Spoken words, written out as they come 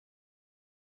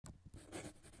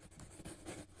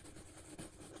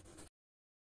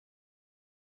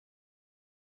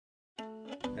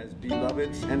As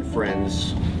beloveds and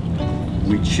friends,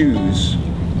 we choose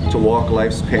to walk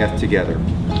life's path together.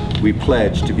 We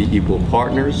pledge to be equal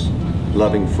partners,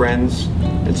 loving friends,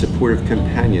 and supportive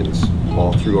companions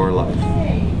all through our life.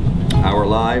 Our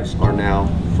lives are now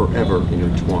forever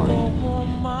intertwined.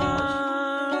 Woman,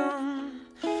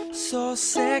 so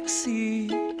sexy,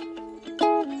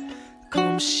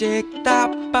 come shake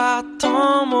that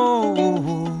bottom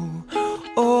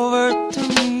over to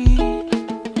me.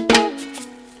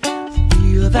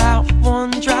 Feel that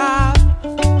one drop,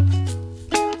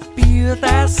 feel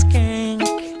that skank.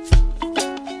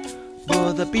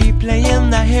 Will the be playing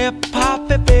the hip hop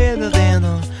better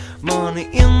than money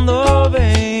in the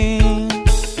bank?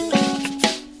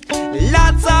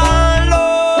 Lots of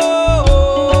love,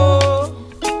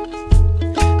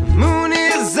 moon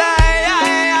is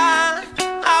high.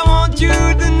 I want you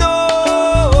to know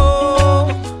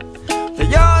that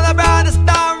you're the brightest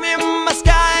star in my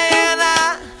sky, and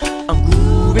I'm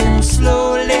grooving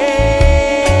slowly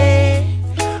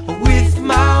with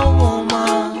my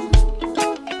woman,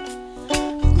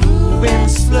 grooving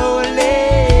slowly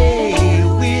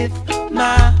with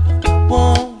my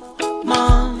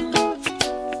woman.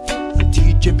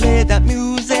 DJ play that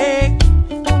music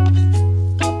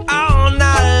all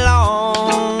night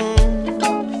long.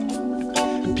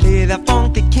 Play that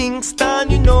funky Kingston,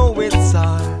 you know it's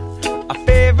our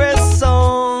favorite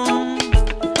song.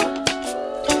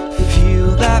 Feel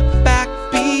that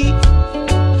backbeat,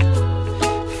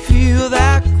 feel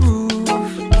that groove.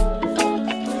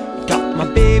 Got my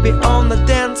baby on the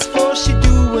dance floor, she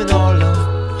doing all of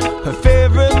her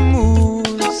favorite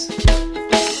moves.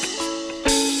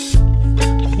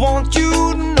 I want you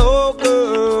to know,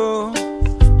 girl,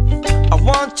 I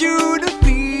want you to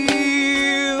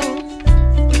feel,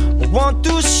 I want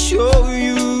to show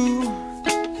you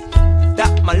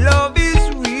that my love is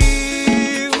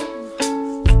real.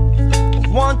 I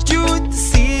want you to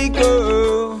see,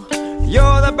 girl,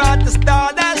 you're the brightest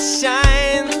star that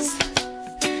shines.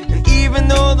 And even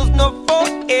though there's no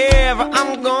forever,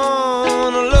 I'm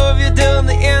gonna love you till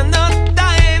the end of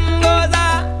time. 'Cause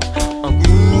I'm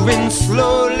grooving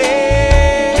slowly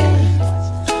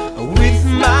with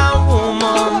my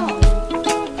woman,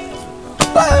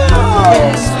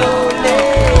 grooving slowly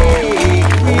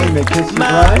with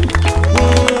my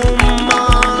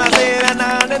woman. I said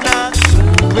na-na-na,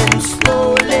 moving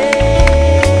slowly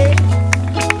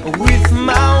with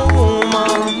my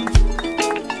woman,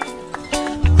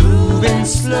 grooving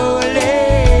slowly.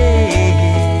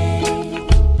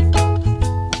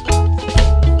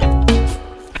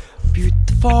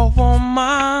 Beautiful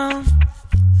woman,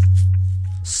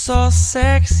 so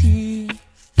sexy,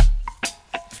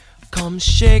 come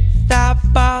shake that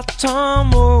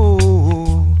bottom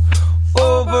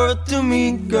over to me,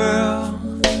 girl.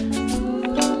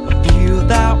 Feel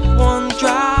that one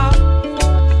drop,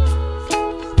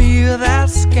 feel that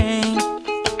skank.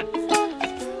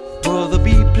 Will the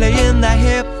be playing that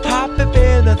hip hop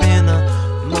better than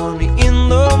money in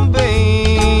the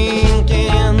bank?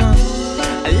 And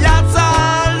lots of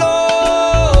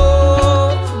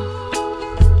love,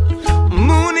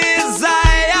 moon is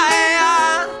high.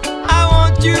 I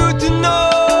want you to know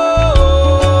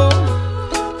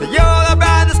that you're the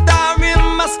brightest star in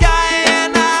my sky,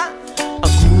 and I'm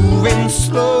grooving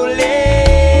slowly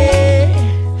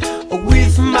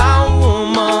with my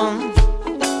woman,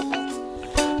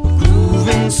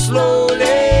 grooving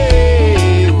slowly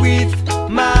with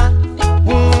my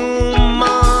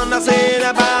woman. I said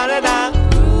about it,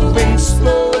 grooving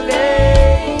slowly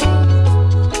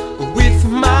with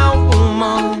my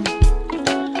woman,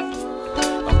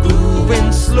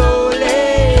 grooving slowly.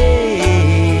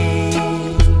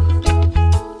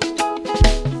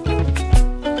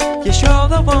 Yes, you're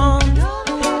the one,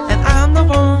 and I'm the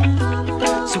one,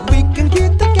 so we can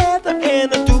get together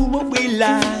and do what we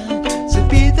like. So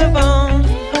be the one,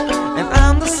 and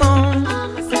I'm the sun,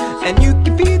 and you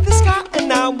can be the sky,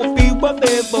 and I will be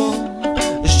whatever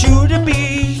should it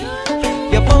be.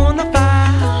 You're bona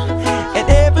fide, and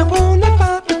everyone that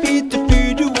fight to be the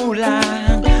beautiful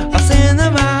line. I send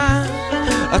them out,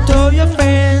 I told your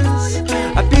friends,